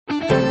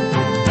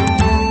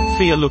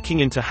FIA looking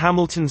into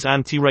Hamilton's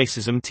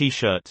anti-racism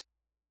t-shirt.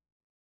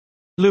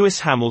 Lewis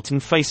Hamilton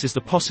faces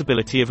the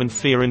possibility of an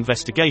FIA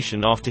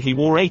investigation after he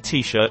wore a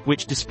t-shirt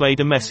which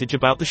displayed a message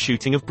about the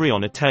shooting of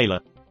Breonna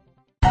Taylor.